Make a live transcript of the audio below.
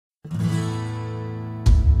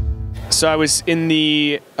So I was in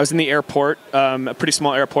the airport, a pretty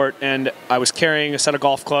small airport, and I was carrying a set of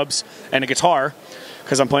golf clubs and a guitar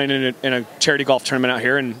because I'm playing in a charity golf tournament out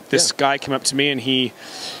here. And this guy came up to me and he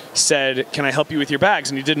said, "Can I help you with your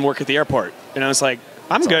bags?" And he didn't work at the airport. And I was like,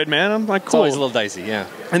 "I'm good, man." I'm like, "Cool." It's always a little dicey, yeah.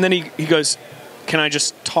 And then he goes, "Can I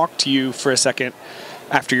just talk to you for a second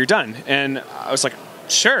after you're done?" And I was like,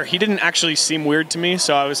 "Sure." He didn't actually seem weird to me,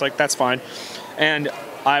 so I was like, "That's fine." And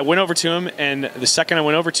I went over to him, and the second I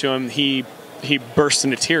went over to him, he burst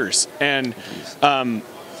into tears. And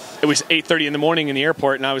it was 8:30 in the morning in the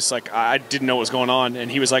airport, and I was like, I didn't know what was going on.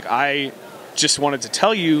 And he was like, "I just wanted to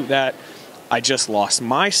tell you that I just lost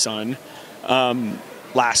my son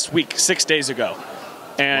last week, 6 days ago."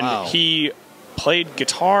 And he played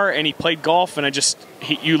guitar and he played golf, and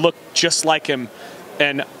you look just like him.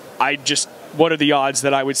 And what are the odds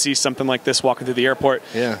that I would see something like this walking through the airport?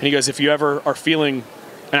 Yeah. And he goes, "If you ever are feeling,"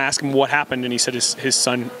 and I asked him what happened, and he said his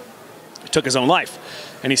son took his own life.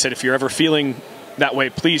 And he said, "If you're ever feeling that way,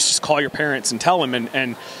 please just call your parents and tell them."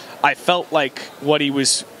 And I felt like what he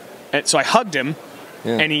was, and so I hugged him,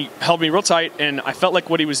 and he held me real tight, and I felt like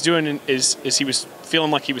what he was doing is he was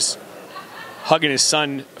feeling like he was hugging his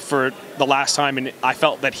son for the last time, and I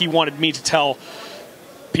felt that he wanted me to tell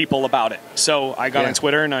people about it. So I got on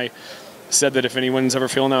Twitter and I said that if anyone's ever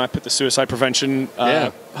feeling that, I put the suicide prevention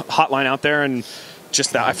hotline out there, and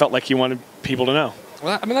just that I felt like he wanted people to know.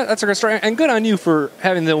 Well, I mean, that's a great story, and good on you for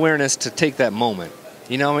having the awareness to take that moment.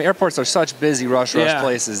 You know, I mean, airports are such busy, rush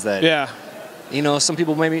places that, you know, some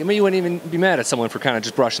people maybe you wouldn't even be mad at someone for kind of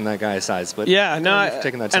just brushing that guy aside. But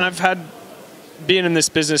taking that time. And I've had, being in this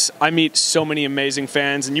business, I meet so many amazing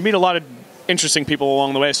fans, and you meet a lot of interesting people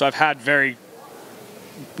along the way. So I've had very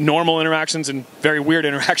normal interactions and very weird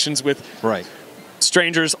interactions with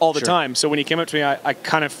strangers all the time. So when he came up to me, I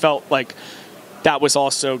kind of felt like that was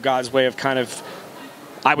also God's way of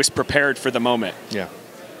I was prepared for the moment. Yeah.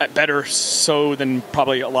 Better so than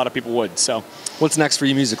probably a lot of people would. So what's next for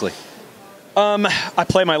you musically? I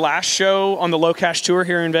play my last show on the Low Cash Tour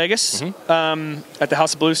here in Vegas at the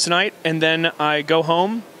House of Blues tonight, and then I go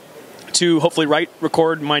home to hopefully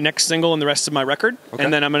record my next single and the rest of my record,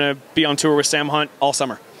 and then I'm going to be on tour with Sam Hunt all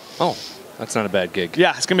summer. Oh, that's not a bad gig.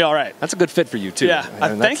 Yeah, it's going to be all right. That's a good fit for you, too. Yeah,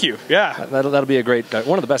 thank you. Yeah. That'll be a great,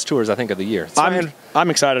 one of the best tours, I think, of the year. I'm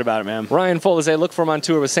excited about it, man. Ryan Follese, look for him on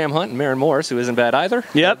tour with Sam Hunt and Maren Morris, who isn't bad either.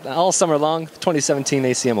 Yep. All summer long, 2017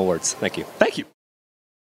 ACM Awards. Thank you. Thank you.